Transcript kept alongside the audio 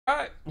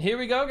right, here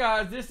we go,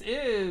 guys. This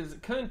is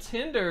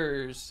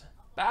Contenders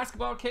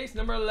basketball case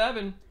number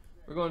 11.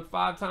 We're going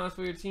 5 times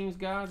for your teams,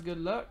 guys. Good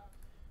luck.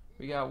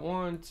 We got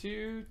 1,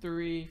 2,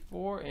 3,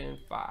 4, and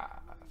 5.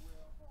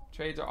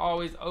 Trades are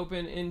always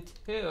open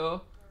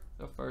until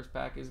the first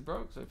pack is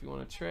broke. So if you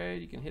want to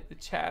trade, you can hit the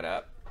chat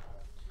up.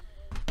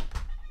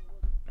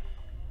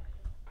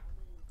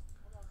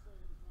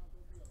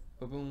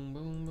 Boom,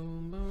 boom,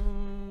 boom,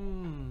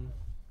 boom.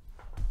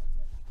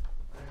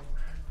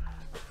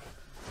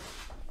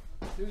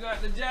 We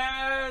got the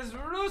Jazz,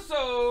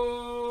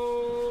 Russo.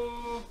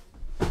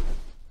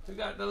 We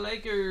got the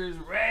Lakers,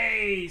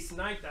 Ray,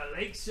 Snipe the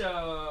Lake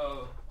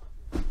Show.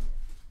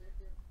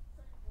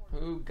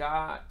 Who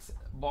got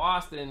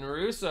Boston,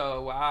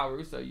 Russo? Wow,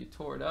 Russo, you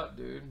tore it up,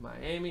 dude.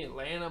 Miami,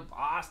 Atlanta,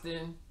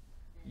 Boston,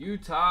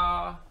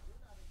 Utah.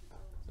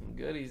 Some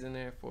goodies in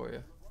there for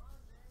you.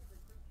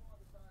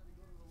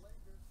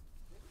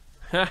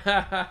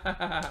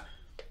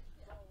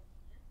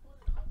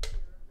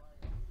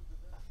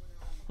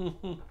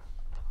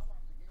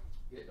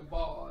 Get the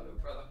ball out of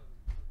it, brother.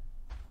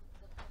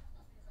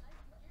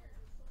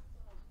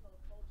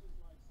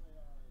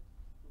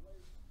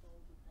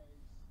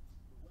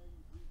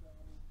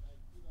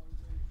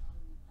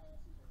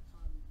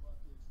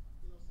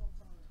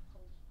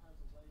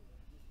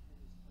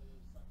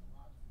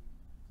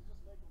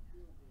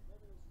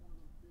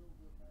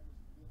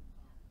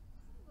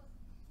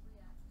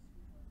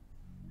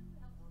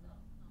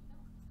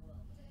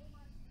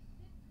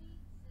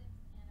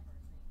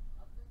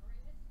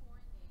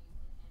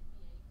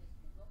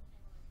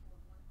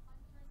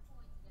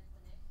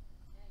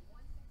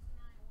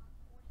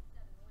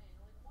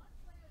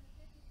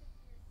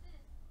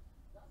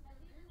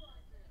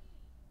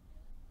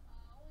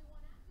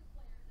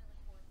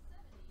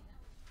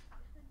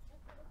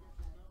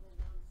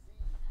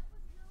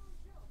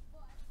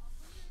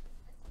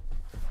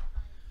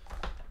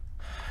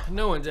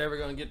 No one's ever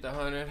gonna get the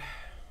 100.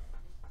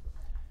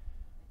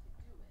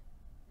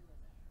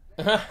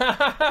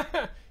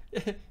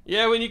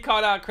 Yeah, when you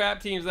called out crap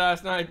teams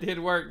last night, it did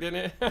work,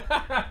 didn't it?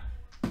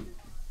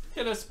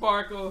 Hit a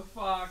sparkle,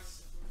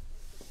 Fox.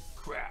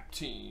 Crap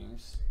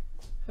teams.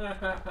 That's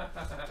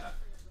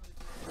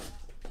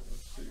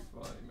too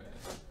funny, man.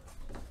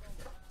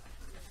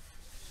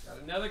 Got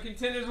another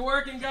Contenders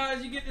working,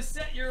 guys. You get to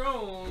set your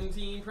own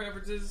team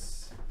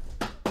preferences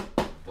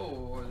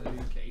for the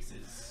new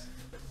cases.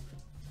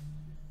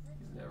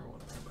 Never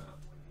want to come out.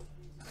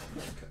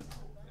 Cut the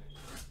whole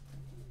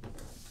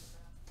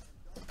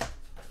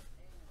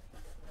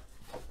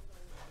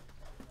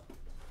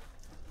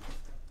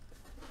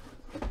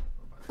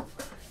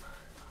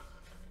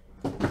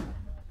thing.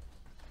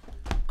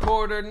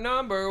 Quarter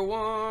number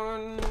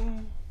 1.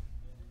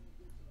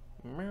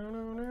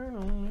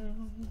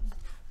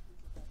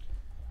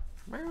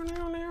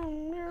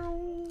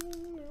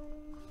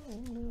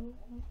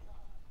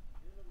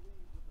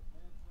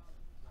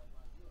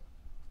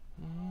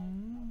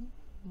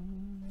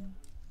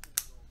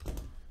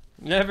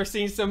 Never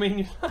seen so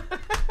many.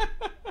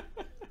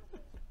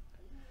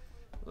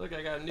 Look,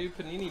 I got a new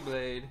Panini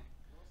blade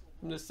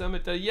from the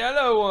Summit, the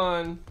yellow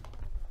one.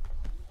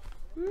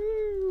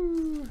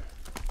 Woo.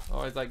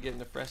 Always like getting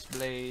the fresh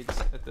blades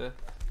at the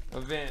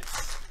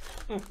events.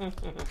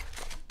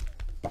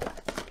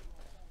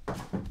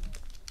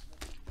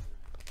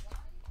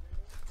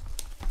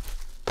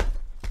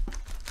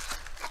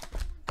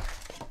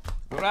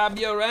 Grab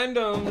your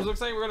randoms.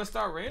 Looks like we're gonna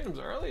start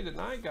randoms early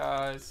tonight,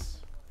 guys.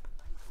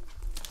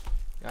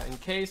 Got in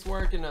case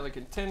work, another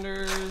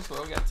Contenders.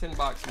 Well, we got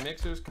 10-box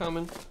mixers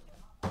coming.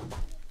 Did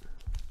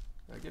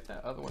I get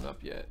that other one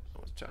up yet? I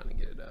was trying to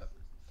get it up.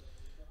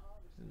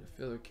 And the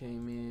filler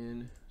came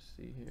in. Let's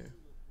see here.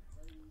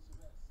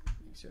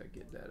 Make sure I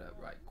get that up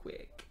right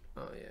quick.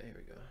 Oh yeah, here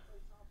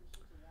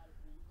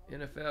we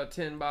go. NFL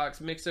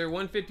 10-box mixer,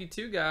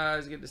 152,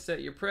 guys. Get to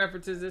set your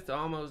preferences. It's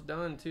almost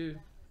done too.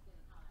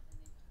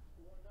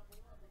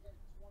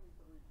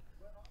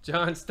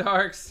 John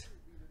Starks.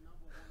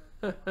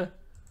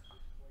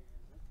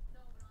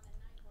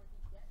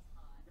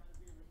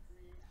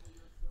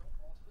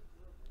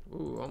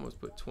 Ooh, almost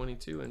put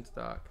 22 in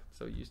stock.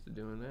 So used to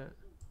doing that.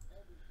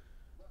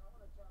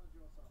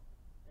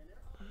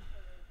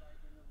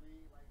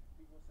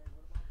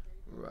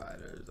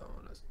 Riders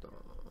on a storm.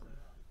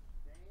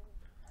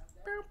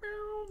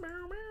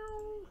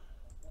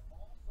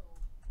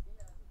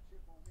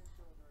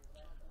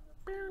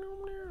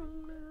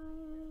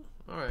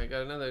 All right,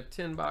 got another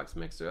 10-box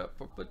mixer up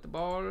for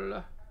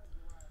football.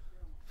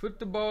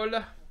 Football.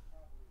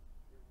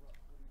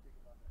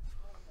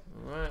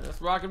 All right, let's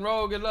rock and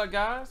roll. Good luck,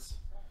 guys.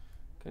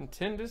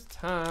 Contenders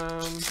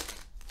time.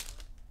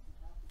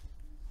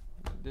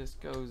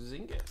 Disco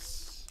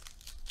Zingas.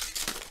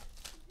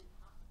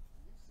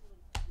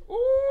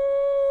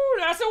 Ooh,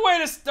 that's a way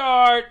to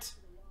start.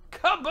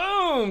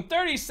 Kaboom!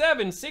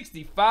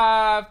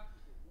 37-65.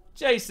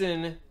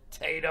 Jason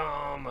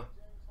Tatum.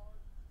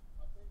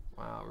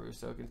 Wow,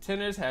 Russo.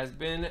 Contenders has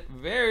been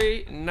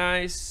very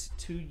nice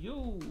to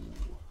you.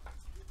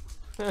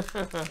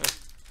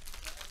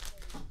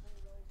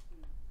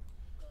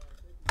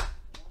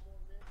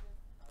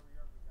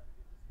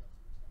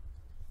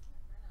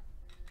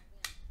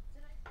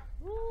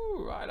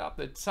 Off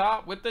the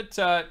top with the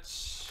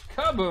touch.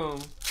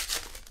 Kaboom.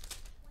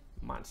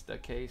 Monster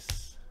case.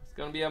 It's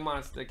going to be a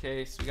monster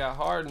case. We got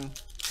Harden.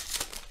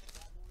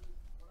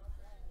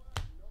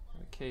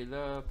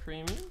 Caleb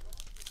Premium.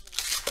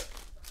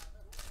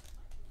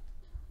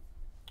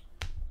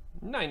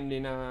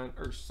 99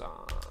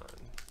 Ursan.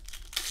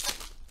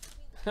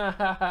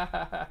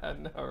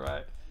 No,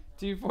 right.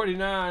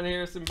 249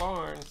 Harrison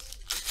Barnes.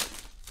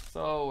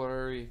 So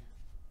worried.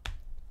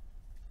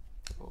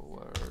 So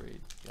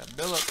worried. Got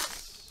Billups.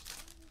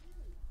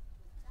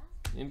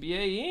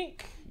 NBA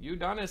Inc.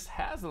 Udonis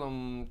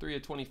Haslem.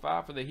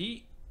 3/25 for the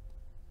Heat.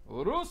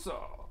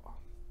 Russo.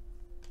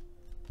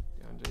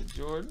 DeAndre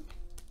Jordan.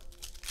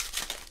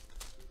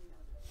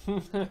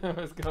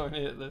 What's going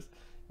hitless?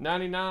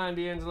 99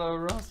 D'Angelo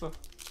Russell.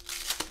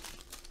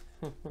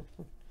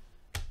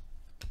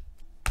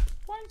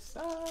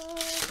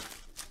 Whiteside.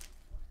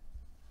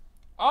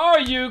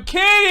 Are you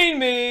kidding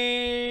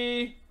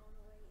me?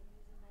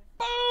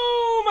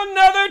 Boom!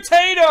 Another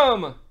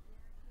Tatum.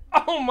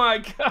 Oh my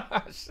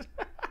gosh.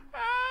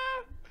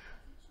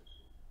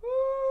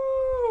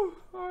 Ooh,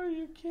 are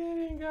you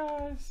kidding,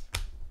 guys?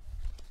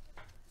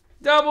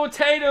 Double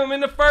Tatum in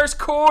the first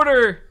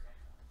quarter.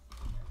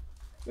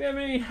 We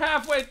haven't even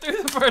halfway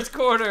through the first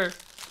quarter.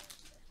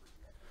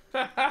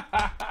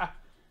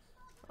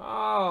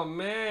 Oh,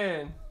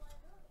 man.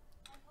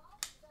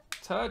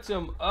 Touch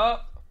him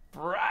up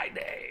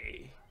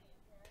Friday.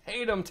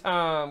 Tatum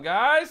time,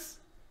 guys.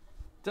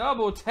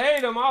 Double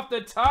Tatum off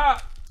the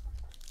top.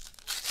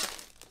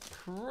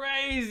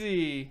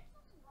 Crazy.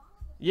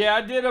 Yeah,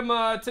 I did them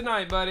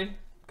tonight, buddy.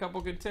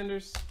 Couple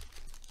contenders.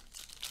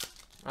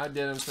 I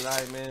did them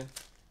tonight, man.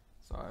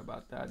 Sorry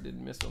about that. I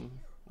didn't miss them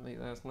late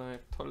last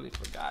night. Totally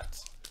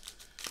forgot.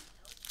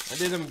 I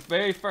did them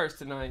very first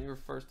tonight. You were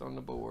first on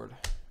the board.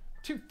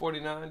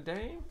 249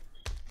 Dame.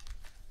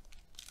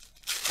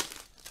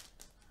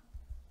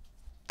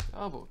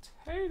 Double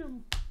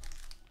Tatum.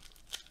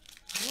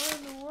 What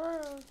in the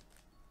world?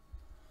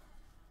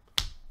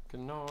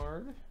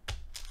 Kennard.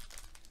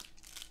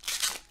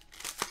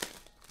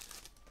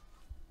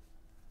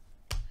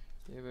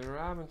 David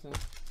Robinson.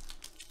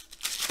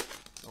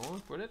 Going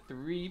for the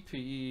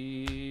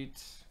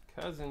three-peat.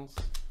 Cousins.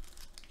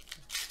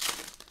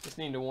 Just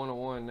need the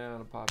 101 now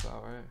to pop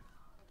out, right?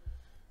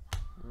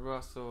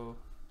 Russell.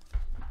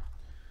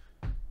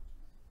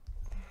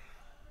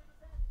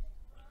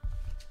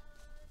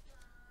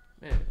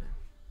 Man.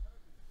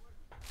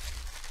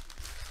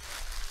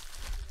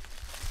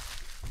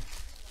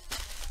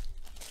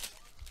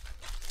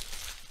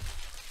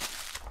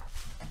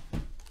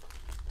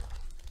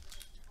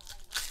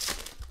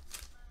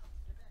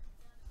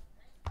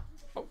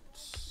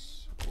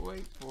 Oops.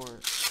 Wait for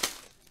it.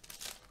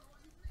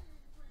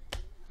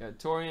 Got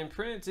Torian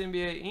Prince,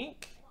 NBA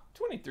Inc.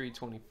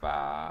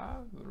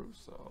 23/25.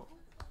 Russo.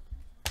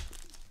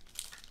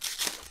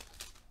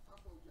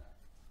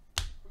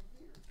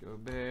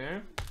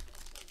 Gobert.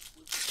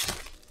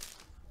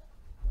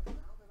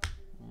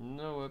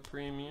 Noah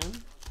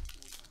Premium.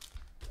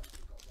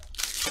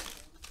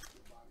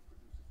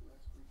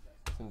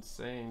 It's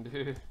insane,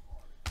 dude.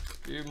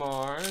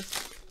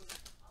 Mars.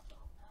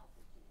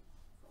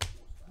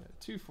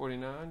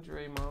 249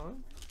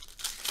 Draymond.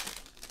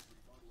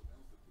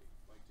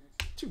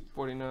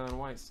 249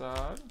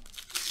 Whiteside.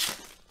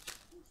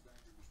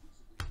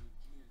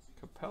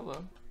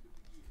 Capella.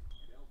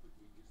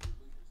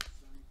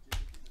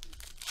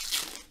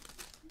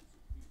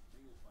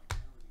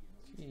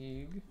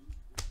 Teague.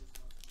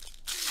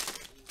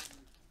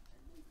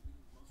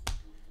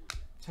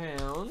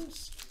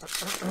 Towns.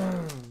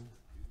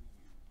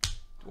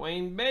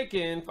 Dwayne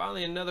Bacon.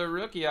 Finally another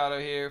rookie out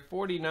of here.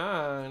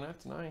 49.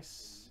 That's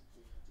nice.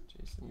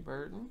 Jason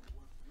Burton.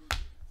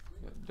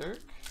 Got Dirk.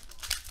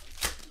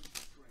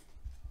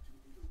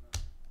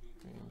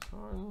 James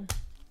Harden.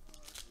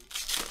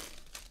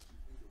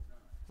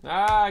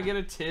 Ah, I get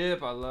a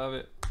tip. I love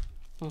it.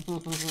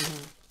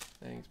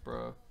 Thanks,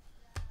 bro.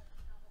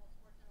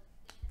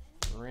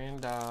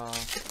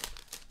 Randolph.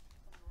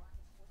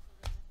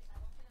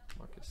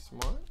 Marcus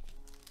Smart.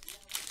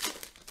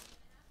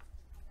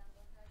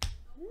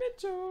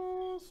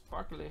 Mitchell.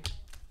 Sparkly.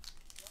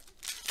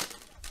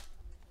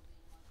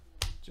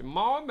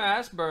 Jamal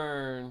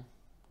Mashburn.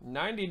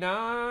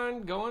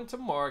 99 going to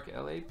Mark.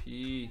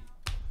 LAP.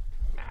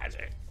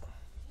 Magic.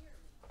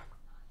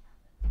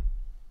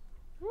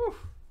 Whew.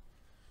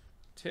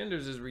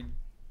 Tenders is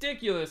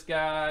ridiculous,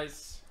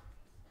 guys.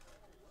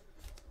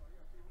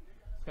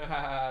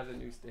 Haha, the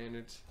new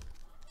standards.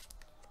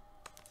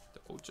 The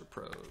Ultra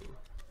Pro.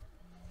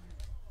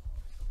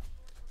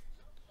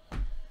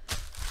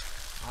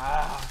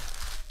 Ah.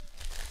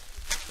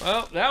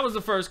 Well, that was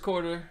the first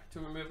quarter to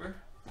remember.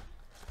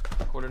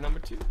 Quarter number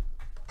 2.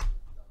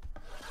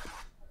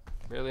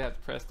 Barely have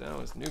to press down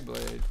this new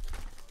blade.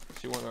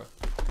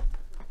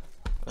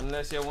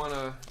 Unless you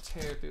wanna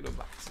tear through the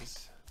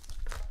boxes.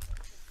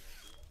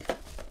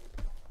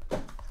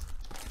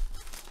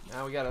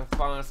 Now we gotta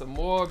find some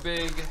more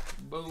big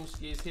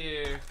boomskis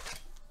here.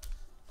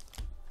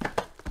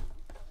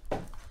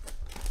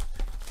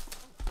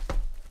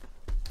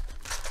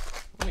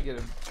 might get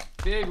a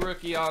big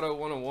rookie auto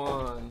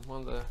 101. One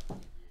of the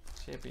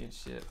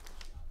championship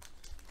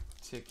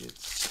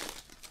tickets.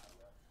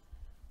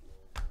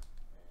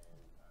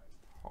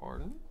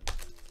 Harden.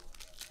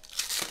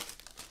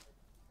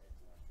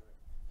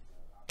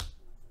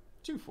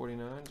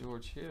 249,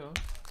 George Hill.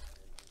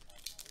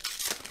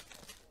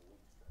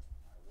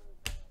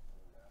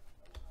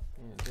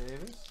 And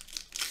Davis.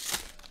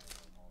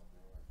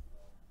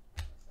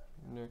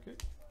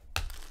 Nurkic.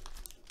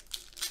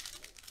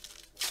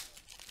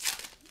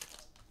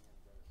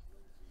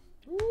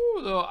 Ooh,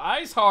 little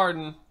ice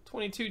Harden.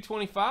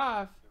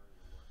 22-25.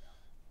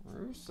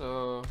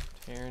 Russo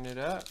tearing it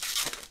up.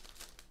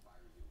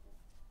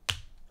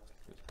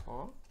 Good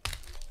Paul.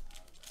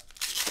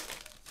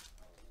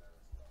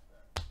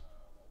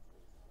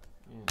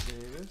 And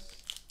Davis.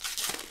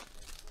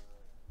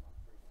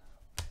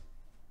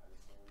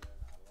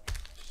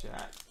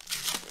 Shaq.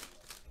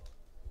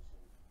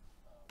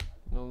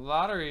 No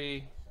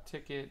lottery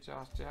ticket,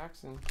 Josh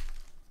Jackson.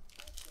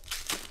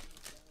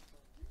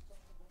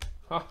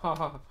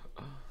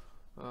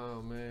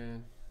 Oh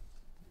man.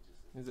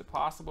 Is it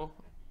possible?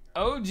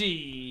 OG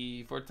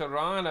for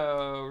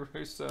Toronto,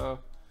 Russo.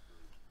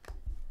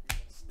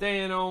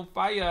 Staying on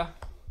fire.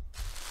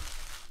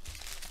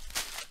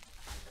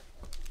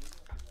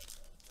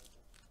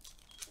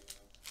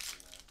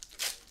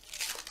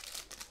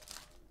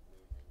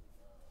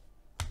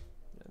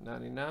 At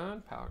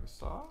 99, Pau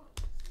Gasol.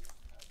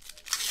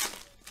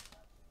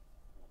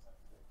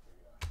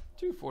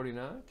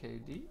 249,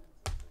 KD.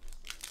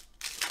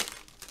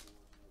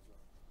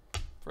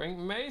 Frank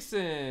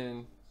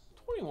Mason,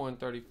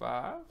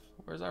 2135.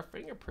 Where's our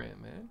fingerprint,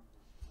 man?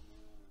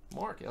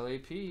 Mark,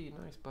 LAP.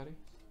 Nice, buddy.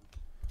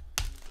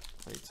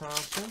 Clay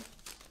Thompson.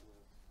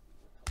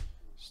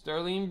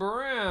 Sterling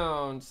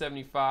Brown,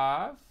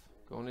 75.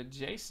 Going to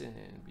Jason,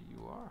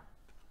 BUR.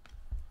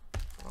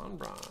 Ron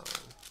Brown.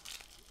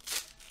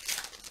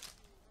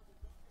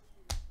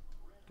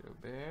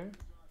 Gobert.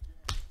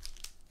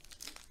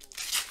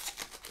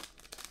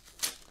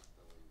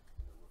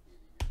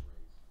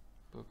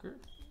 Booker.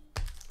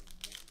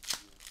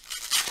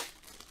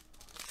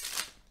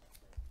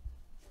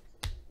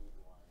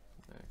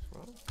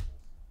 Maxwell.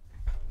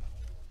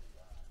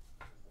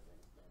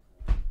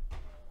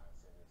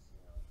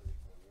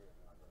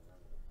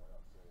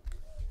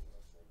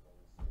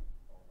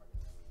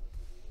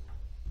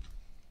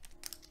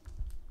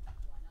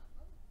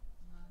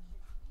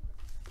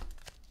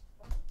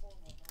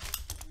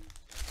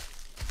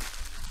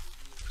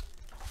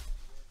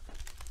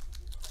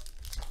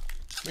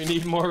 We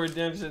need more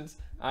redemptions.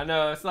 I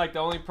know, it's like the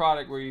only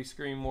product where you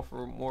scream more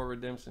for more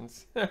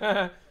redemptions.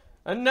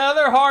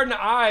 Another Harden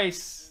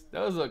Ice.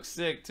 Those look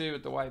sick too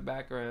with the white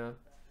background.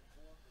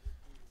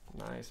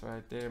 Nice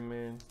right there,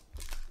 man.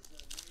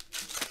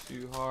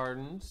 2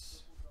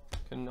 Hardens.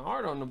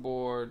 Kennard on the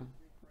board.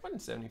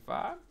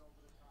 175.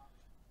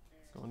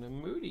 Going to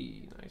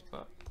Moody. Nice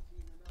buck.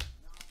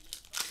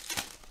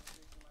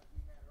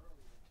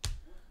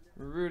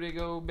 Rudy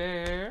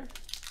Gobert.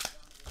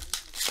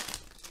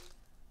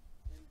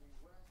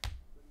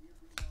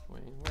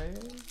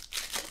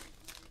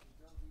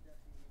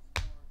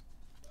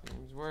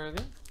 James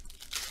Worthy.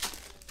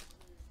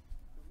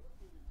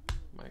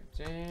 Mike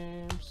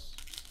James.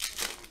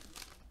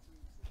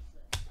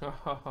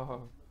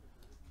 Oh,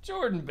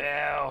 Jordan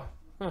Bell.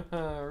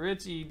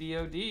 Richie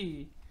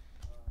DOD.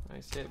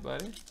 Nice hit,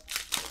 buddy.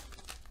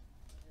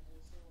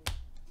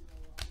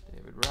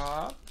 David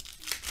Robb.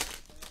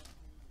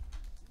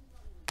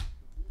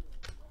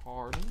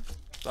 Harden.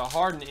 The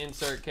Harden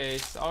insert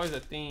case. Always a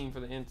theme for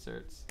the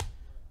inserts.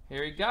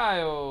 Harry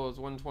Giles,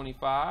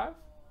 125.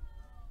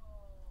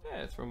 Yeah,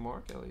 it's from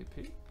Mark,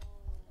 LAP.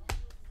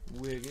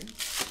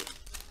 Wiggins.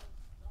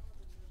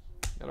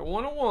 Got a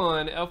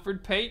 101,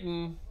 Elfrid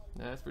Payton.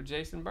 That's for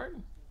Jason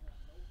Burton.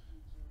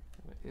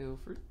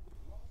 Ilford.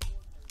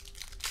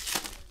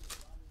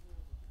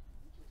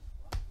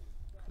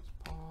 Chris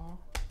Paul.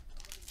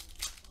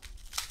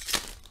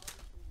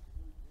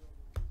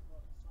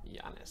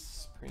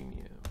 Giannis,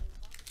 premium.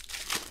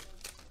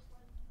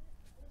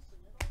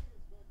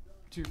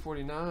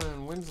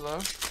 249, Winslow.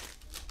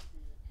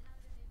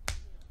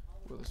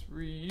 Willis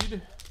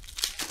Reed.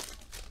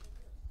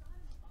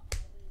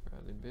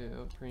 Bradley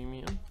Beal,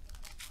 premium.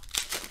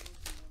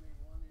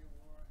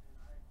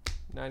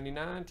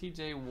 99,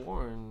 TJ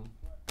Warren.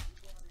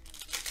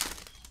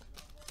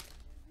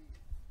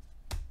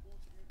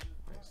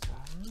 Right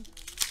side.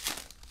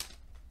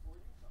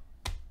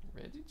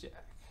 Reggie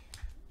Jack.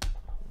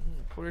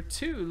 Quarter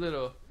 2,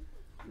 little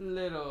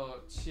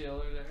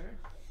chiller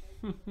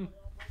there.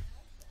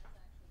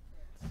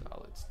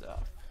 Solid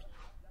stuff.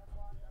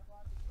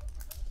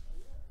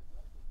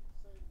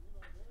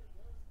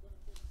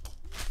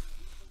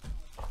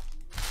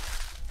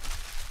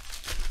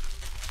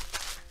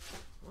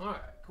 All right,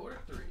 quarter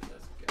 3.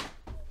 Let's go.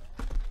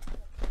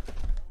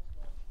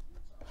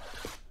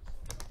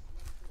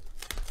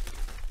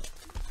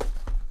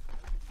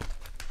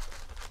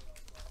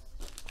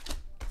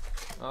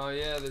 Oh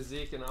yeah, the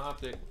Zeke and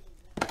Optic.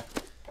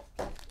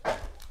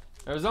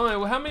 There was only,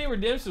 well, how many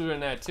redemptions were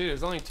in that too?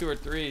 There's only 2 or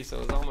 3, so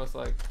it was almost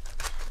like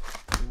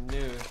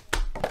new.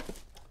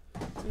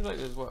 Seems like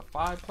there's what,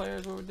 5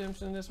 players with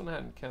redemption in this one. I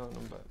hadn't counted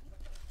them, but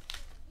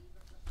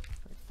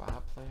like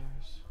 5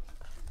 players.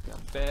 We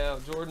got Bell,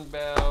 Jordan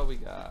Bell. We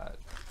got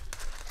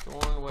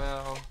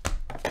Thornwell.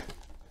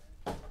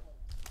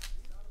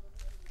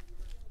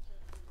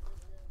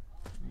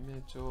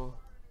 Mitchell.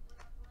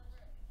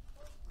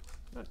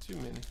 Not too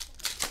many.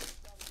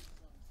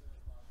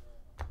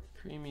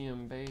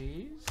 Premium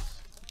Bays.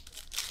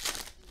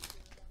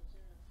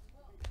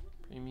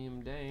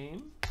 Premium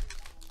Dame.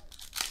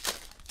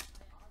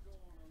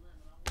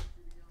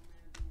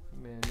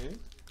 Manu.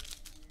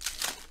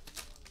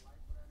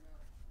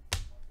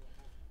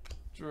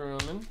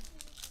 Drummond.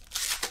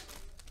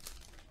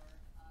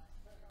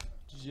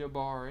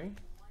 Jabari.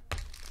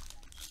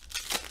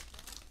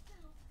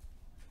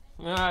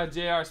 Ah,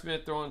 J.R.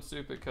 Smith throwing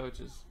soup at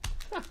coaches.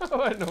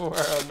 What in the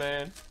world,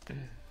 man?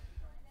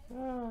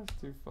 Oh,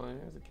 it's too funny.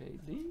 There's a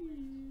KD.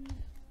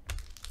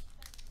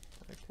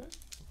 Okay.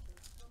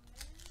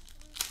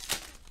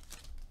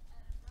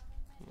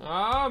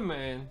 Oh,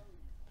 man.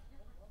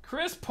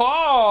 Chris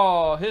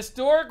Paul.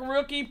 Historic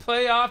rookie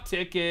playoff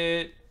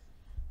ticket.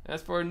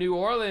 That's for New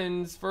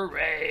Orleans for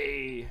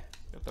Ray.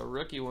 Got the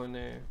rookie one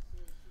there.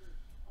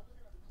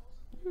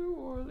 New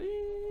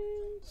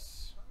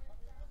Orleans.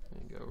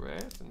 There you go, Ray.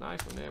 That's a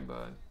nice one there,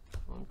 bud.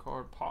 One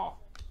card, Paul.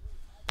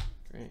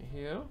 Grant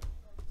Hill.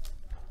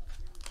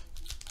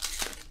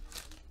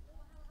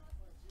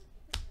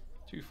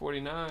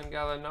 249,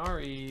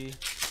 Gallinari.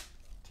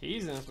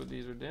 Teasing us with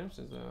these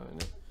redemptions, though,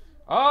 isn't it?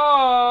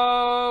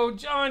 Oh,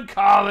 John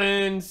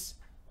Collins.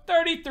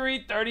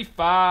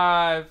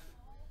 33-35.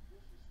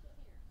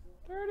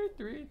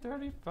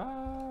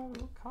 33-35.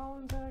 Little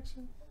Collins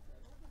action.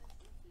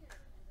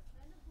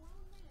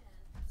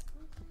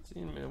 See,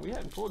 man, we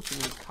hadn't pulled too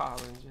many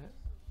Collins yet.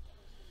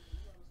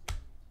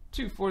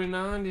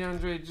 249,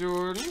 DeAndre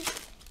Jordan.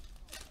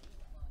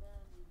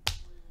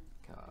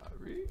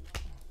 Kyrie.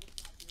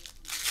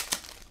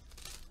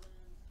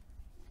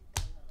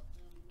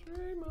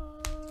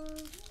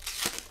 Draymond.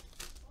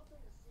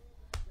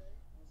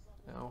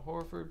 Now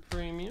Horford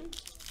Premium.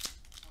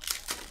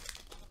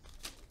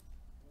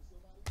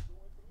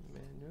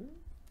 Manu.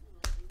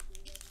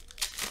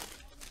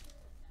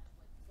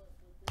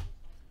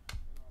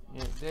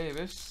 And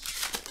Davis.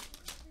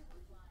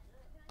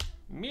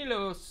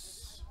 Milos.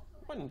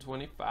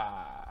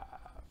 125.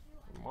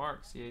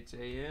 Mark,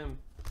 CHAM.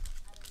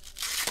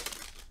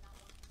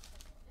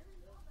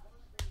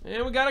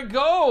 And we got a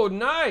gold.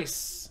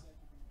 Nice.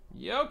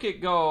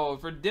 Jokic gold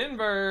for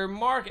Denver.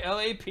 Mark,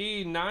 LAP.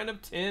 9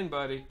 of 10,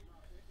 buddy.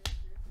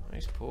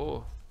 Nice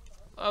pull.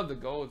 Love the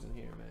golds in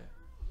here, man.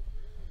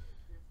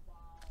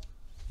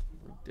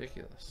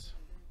 Ridiculous.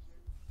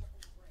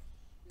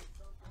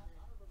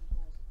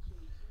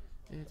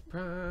 It's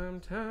prime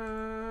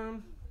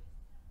time.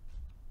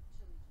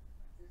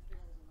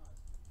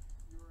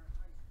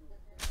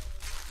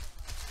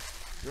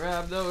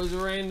 Grab those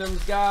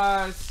randoms,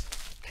 guys.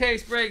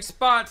 Case break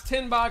spots,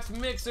 10-box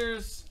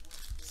mixers.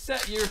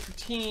 Set your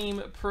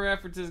team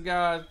preferences,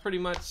 guys. Pretty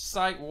much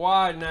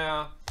site-wide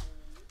now.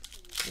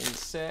 And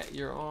set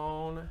your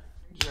own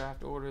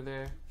draft order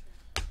there.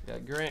 You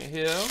got Grant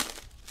Hill.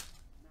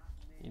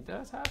 He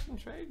does have some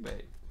trade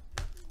bait.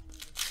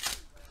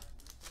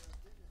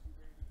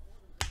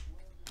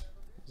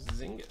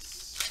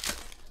 Zingas.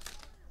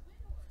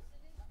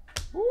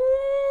 Woo!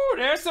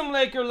 There's some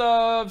Laker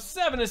love.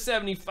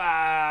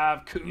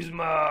 7/75.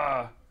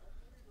 Kuzma.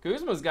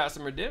 Kuzma's got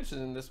some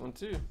redemptions in this one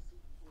too.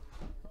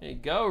 There you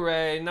go,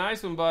 Ray.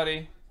 Nice one,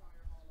 buddy.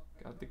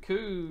 Got the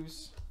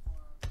Kuz.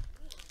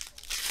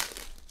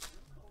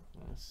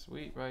 That's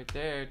sweet right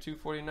there.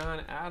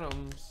 249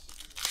 Adams.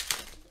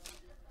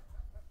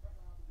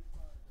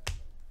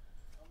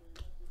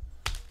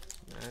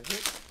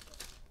 Magic.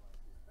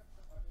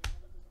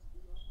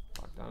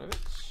 Bogdanovich.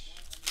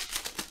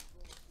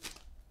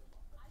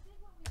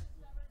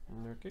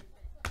 Nurkic.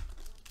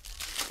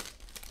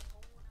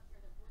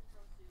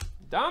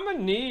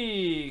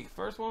 Dominique.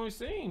 First one we've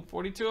seen.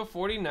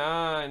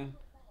 42/49.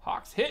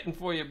 Hawks hitting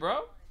for you,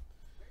 bro.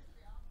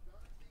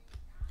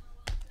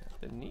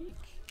 Got the Neek.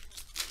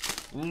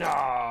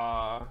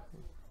 Nah.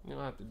 You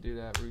don't have to do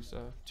that,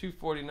 Russo.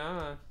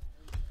 249.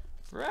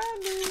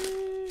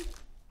 Bradley.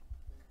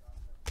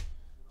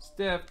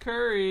 Steph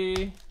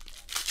Curry.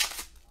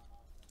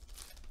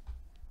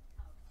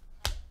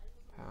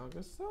 Pau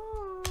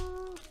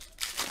Gasol.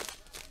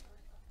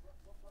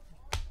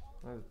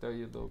 I have to throw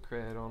you a little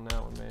credit on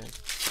that one, man.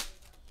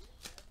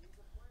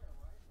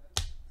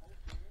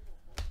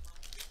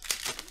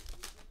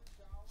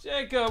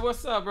 Jacob,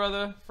 what's up,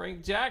 brother?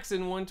 Frank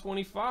Jackson,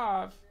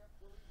 125.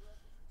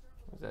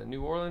 Was that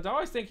New Orleans? I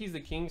always think he's the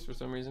Kings for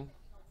some reason.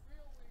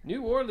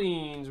 New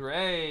Orleans,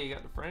 Ray.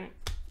 Got the Frank.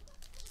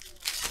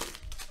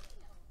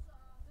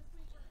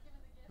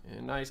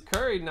 And nice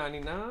Curry,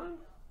 99.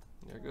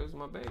 There goes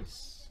my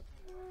base.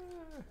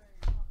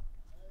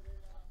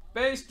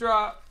 Base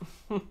drop.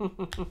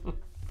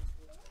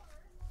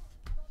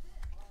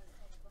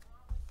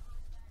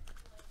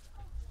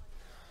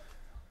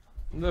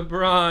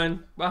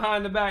 LeBron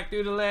behind the back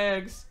through the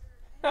legs.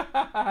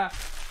 That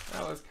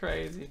was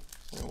crazy.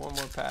 And one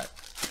more pack.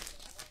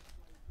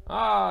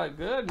 Ah,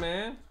 good,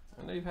 man.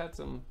 I know you've had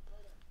some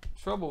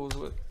troubles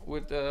with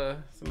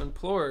some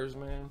implorers,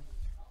 man.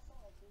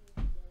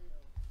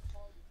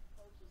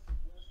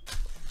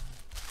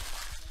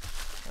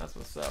 That's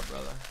what's up,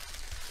 brother.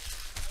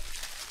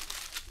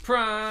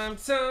 Prime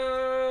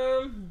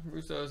time.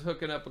 Russo's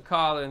hooking up a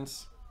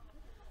Collins.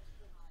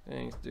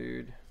 Thanks,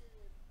 dude.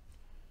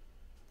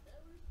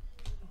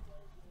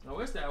 I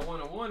wish that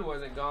 101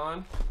 wasn't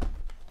gone.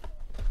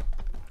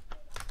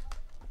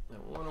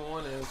 That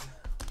 101 is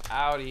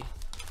outie.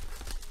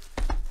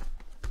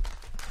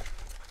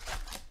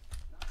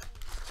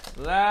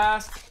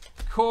 Last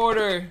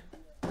quarter.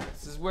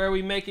 This is where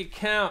we make it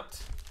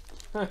count.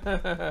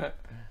 Jeez,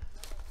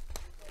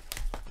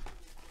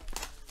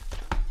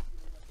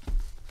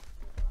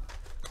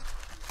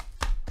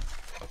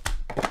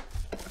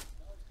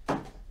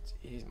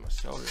 my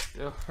shoulder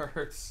still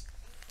hurts.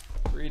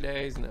 3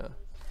 days now.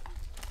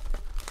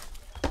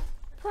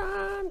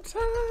 Prime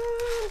time.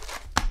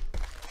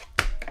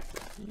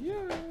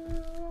 Yeah.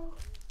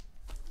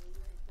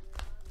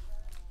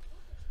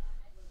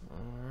 All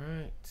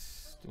right.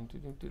 Dun,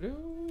 dun, dun, dun,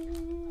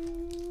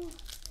 dun.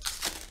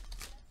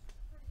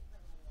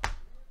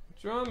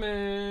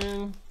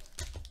 Drummond.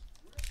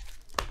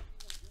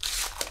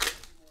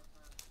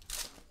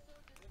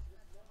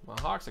 My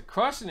Hawks are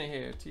crushing it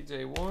here.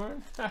 TJ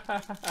Warren.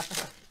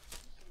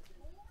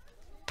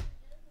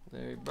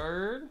 Larry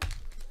Bird.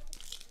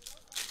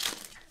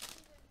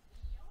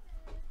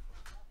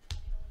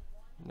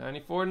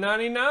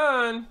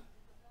 94.99.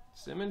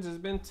 Simmons has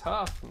been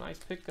tough. Nice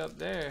pickup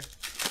there.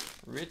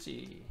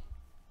 Richie.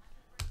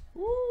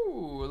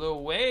 Ooh, a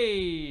little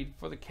Wade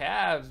for the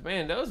Cavs.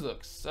 Man, those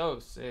look so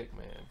sick,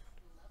 man.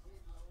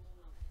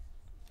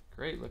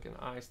 Great looking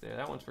ice there.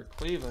 That one's for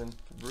Cleveland.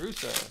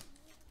 Russo.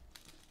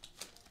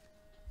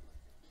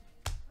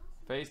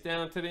 Face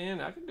down to the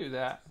end. I can do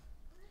that.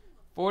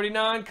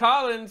 49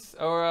 Collins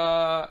or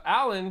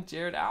Allen.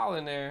 Jared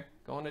Allen there.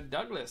 Going to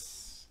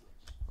Douglas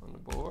on the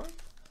board.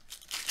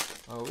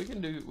 Oh, we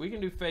can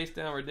do face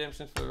down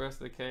redemptions for the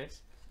rest of the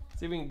case.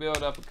 See if we can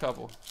build up a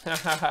couple.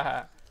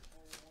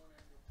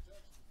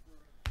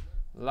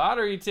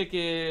 Lottery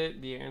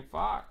ticket, De'Aaron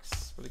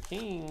Fox for the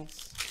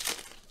Kings.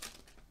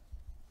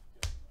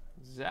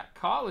 Zach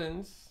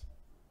Collins,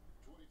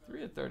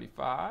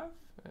 3/35.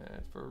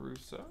 That's for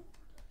Russo.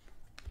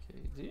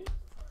 KD.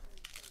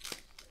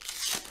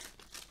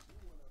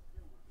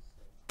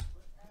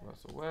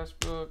 Russell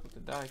Westbrook with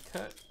the die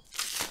cut.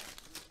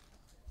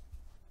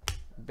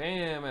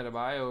 Bam,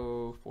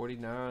 Adebayo,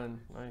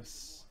 49.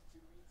 Nice.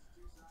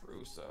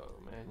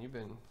 Russo, man, you've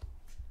been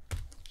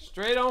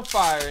straight on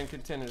fire in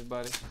Contenders,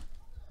 buddy.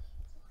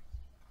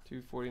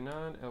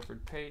 249,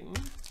 Elfrid Payton.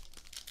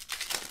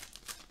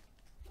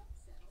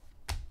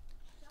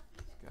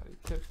 Scottie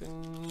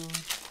Pippen.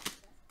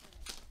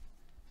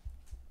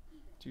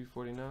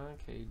 249,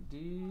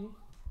 KD.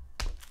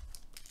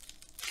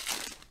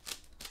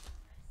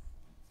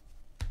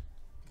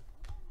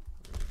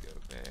 There we go,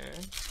 there.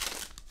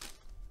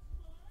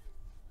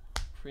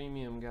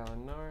 Premium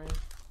Gallinari.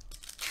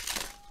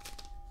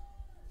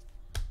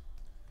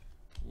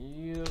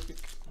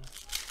 Jokic.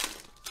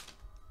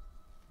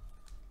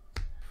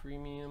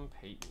 Premium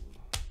Payton.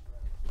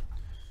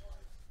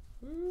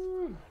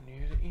 Ooh,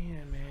 near the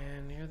end,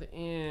 man. Near the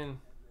end.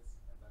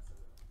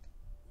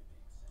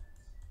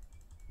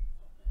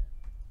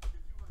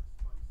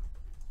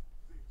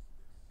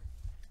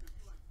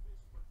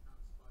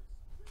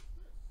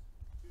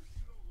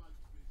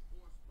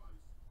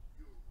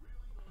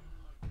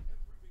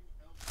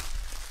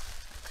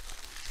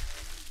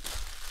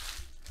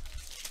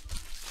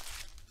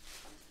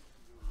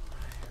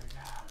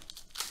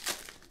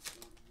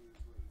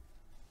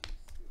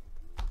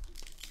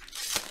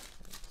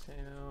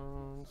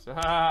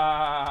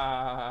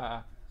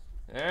 Ah,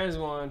 there's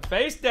one.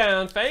 Face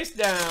down,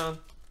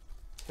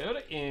 till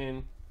the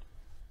end.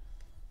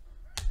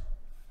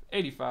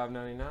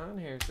 85.99.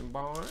 Harrison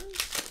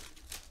Barnes.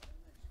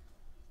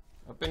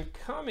 Up and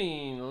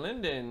coming,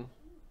 Linden.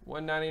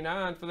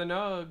 199 for the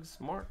Nugs.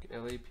 Mark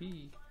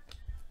LAP.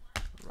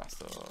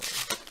 Russell.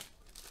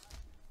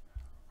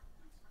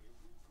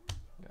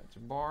 Got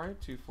Jabari.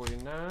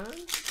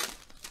 249.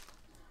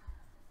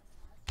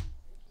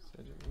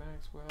 Cedric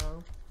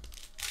Maxwell.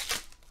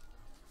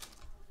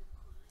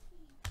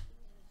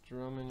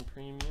 Drummond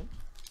Premium.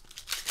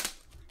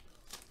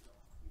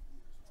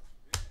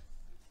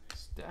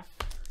 Steph.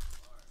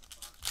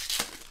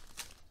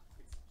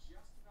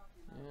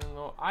 And a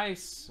little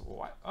ice.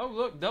 Oh,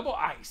 look, double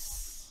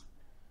ice.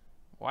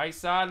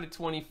 Whiteside to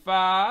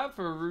 25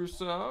 for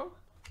Russo.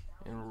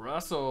 And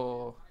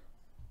Russell.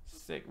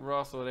 Sick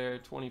Russell there,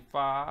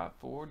 25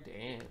 for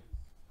Dan.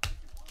 I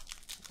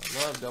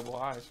love double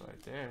ice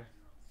right there.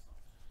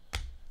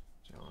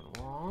 John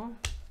Wall.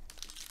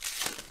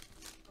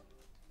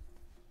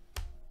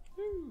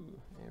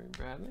 Aaron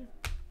Bradley.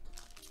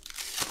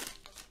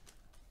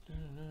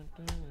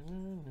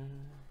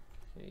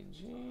 KG.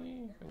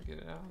 If I can get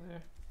it out of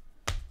there.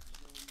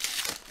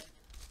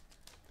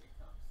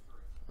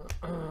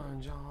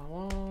 John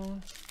Wall.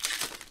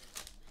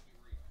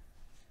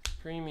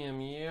 Premium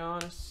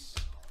Giannis.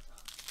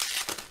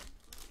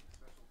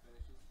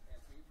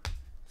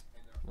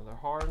 Another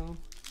Harden.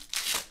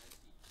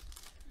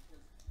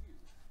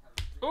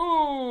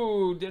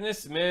 Ooh,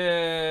 Dennis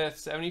Smith,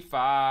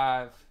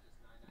 75.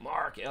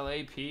 Mark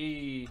LAP.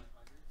 Nice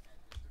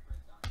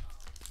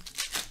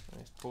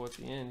pull at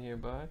the end here,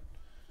 bud.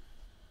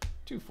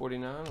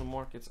 249 on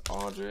Marcus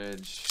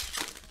Aldridge.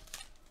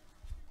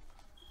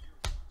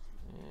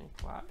 And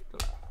clap.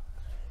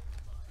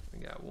 We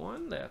got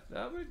one left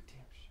over.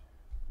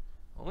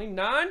 Only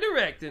 9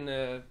 direct in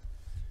the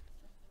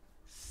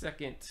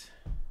second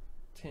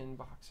 10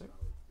 boxer.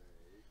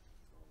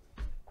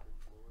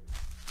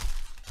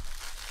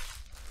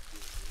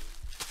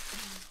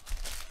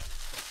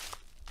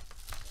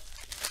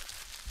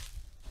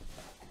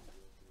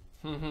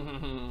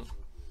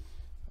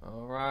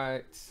 All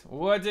right,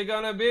 what's it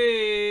gonna be?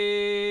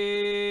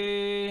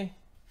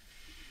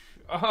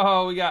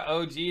 Oh, we got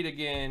OG'd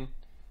again.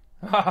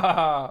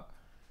 Wow.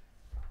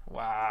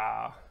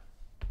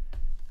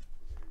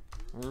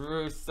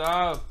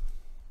 Russo.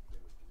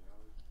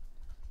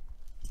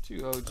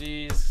 2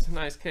 OGs.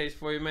 Nice case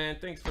for you, man.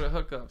 Thanks for the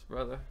hookups,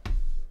 brother.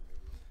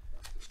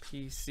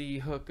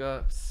 PC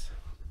hookups.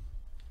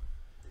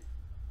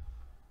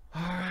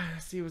 Alright,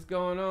 let's see what's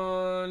going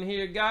on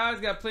here, guys.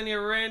 Got plenty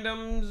of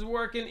randoms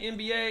working.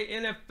 NBA,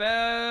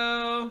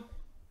 NFL.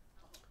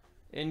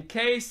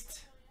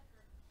 Encased.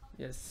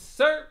 Yes,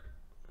 sir.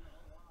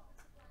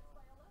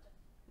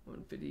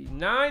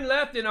 159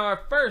 left in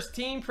our first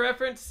team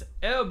preference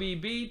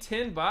LBB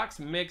 10-box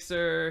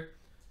mixer.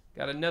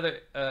 Got another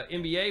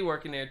NBA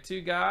working there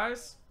too,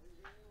 guys.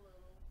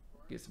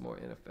 Get some more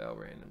NFL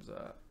randoms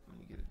up when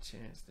you get a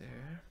chance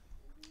there.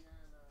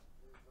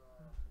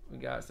 We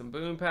got some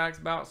boom packs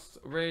about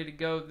ready to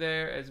go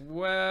there as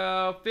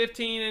well.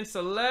 15 in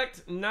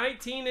select,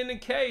 19 in the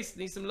case.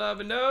 Need some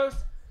love in those.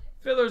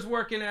 Fillers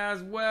working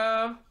as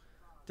well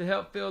to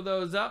help fill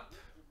those up.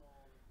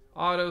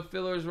 Auto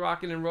fillers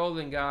rocking and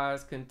rolling,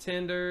 guys.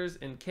 Contenders,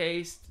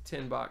 encased,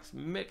 10-box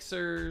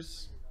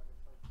mixers.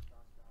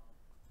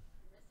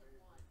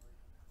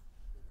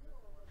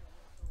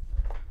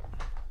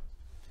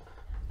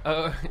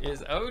 Oh,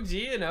 it's OG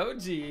and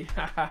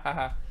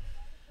OG.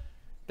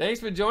 Thanks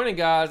for joining,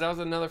 guys. That was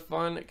another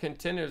fun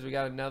Contenders. We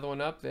got another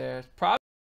one up there. Probably